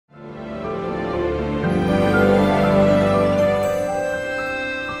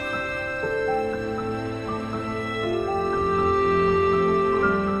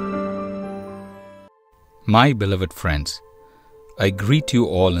My beloved friends, I greet you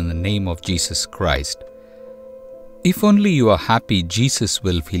all in the name of Jesus Christ. If only you are happy, Jesus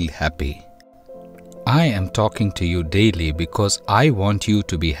will feel happy. I am talking to you daily because I want you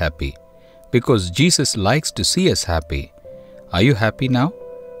to be happy, because Jesus likes to see us happy. Are you happy now?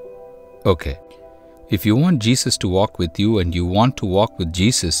 Okay. If you want Jesus to walk with you and you want to walk with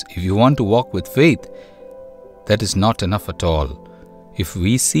Jesus, if you want to walk with faith, that is not enough at all. If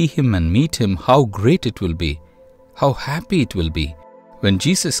we see Him and meet Him, how great it will be, how happy it will be. When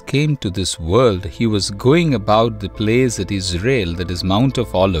Jesus came to this world, He was going about the place at Israel, that is Mount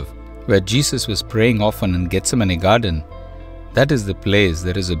of Olive, where Jesus was praying often in Gethsemane garden. That is the place.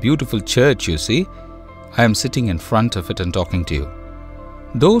 There is a beautiful church, you see. I am sitting in front of it and talking to you.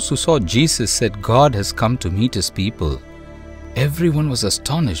 Those who saw Jesus said God has come to meet His people. Everyone was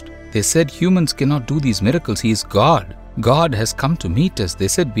astonished. They said humans cannot do these miracles. He is God. God has come to meet us. They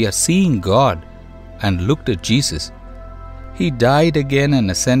said we are seeing God, and looked at Jesus. He died again and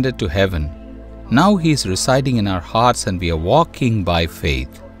ascended to heaven. Now He is residing in our hearts and we are walking by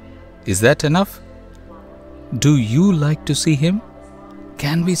faith. Is that enough? Do you like to see Him?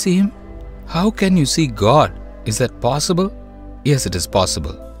 Can we see Him? How can you see God? Is that possible? Yes, it is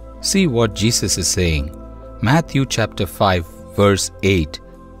possible. See what Jesus is saying. Matthew chapter 5 verse 8.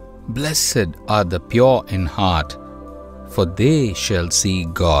 Blessed are the pure in heart, for they shall see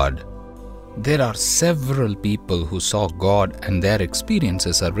God. There are several people who saw God and their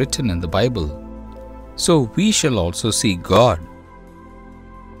experiences are written in the Bible. So we shall also see God.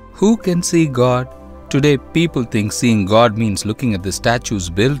 Who can see God? Today people think seeing God means looking at the statues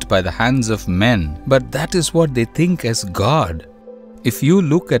built by the hands of men, but that is what they think as God. If you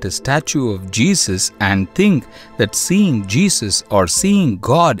look at a statue of Jesus and think that seeing Jesus or seeing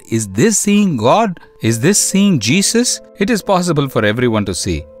God, is this seeing God? Is this seeing Jesus? It is possible for everyone to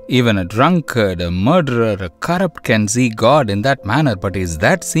see. Even a drunkard, a murderer, a corrupt can see God in that manner, but is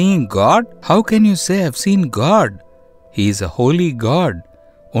that seeing God? How can you say I've seen God? He is a holy God.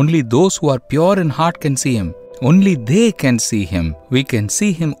 Only those who are pure in heart can see Him. Only they can see Him. We can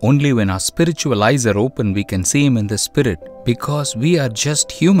see Him only when our spiritual eyes are open. We can see Him in the Spirit, because we are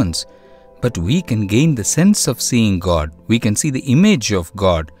just humans. But we can gain the sense of seeing God. We can see the image of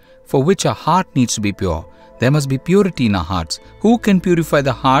God, for which our heart needs to be pure. There must be purity in our hearts. Who can purify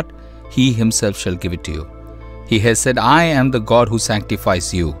the heart? He Himself shall give it to you. He has said, I am the God who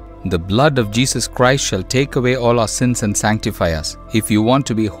sanctifies you. The blood of Jesus Christ shall take away all our sins and sanctify us. If you want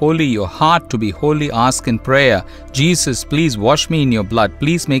to be holy, your heart to be holy, ask in prayer, Jesus, please wash me in your blood.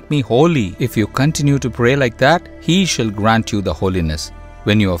 Please make me holy. If you continue to pray like that, He shall grant you the holiness.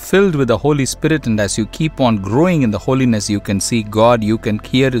 When you are filled with the Holy Spirit and as you keep on growing in the holiness, you can see God, you can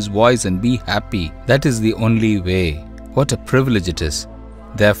hear His voice and be happy. That is the only way. What a privilege it is.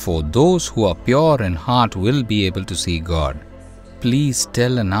 Therefore, those who are pure in heart will be able to see God. Please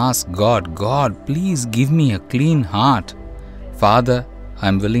tell and ask God, God, please give me a clean heart. Father, I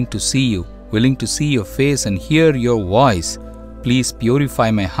am willing to see You, willing to see Your face and hear Your voice. Please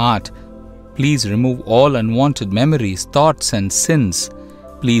purify my heart. Please remove all unwanted memories, thoughts and sins.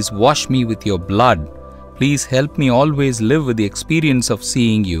 Please wash me with Your blood. Please help me always live with the experience of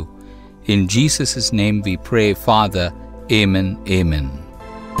seeing You. In Jesus' name we pray, Father. Amen. Amen.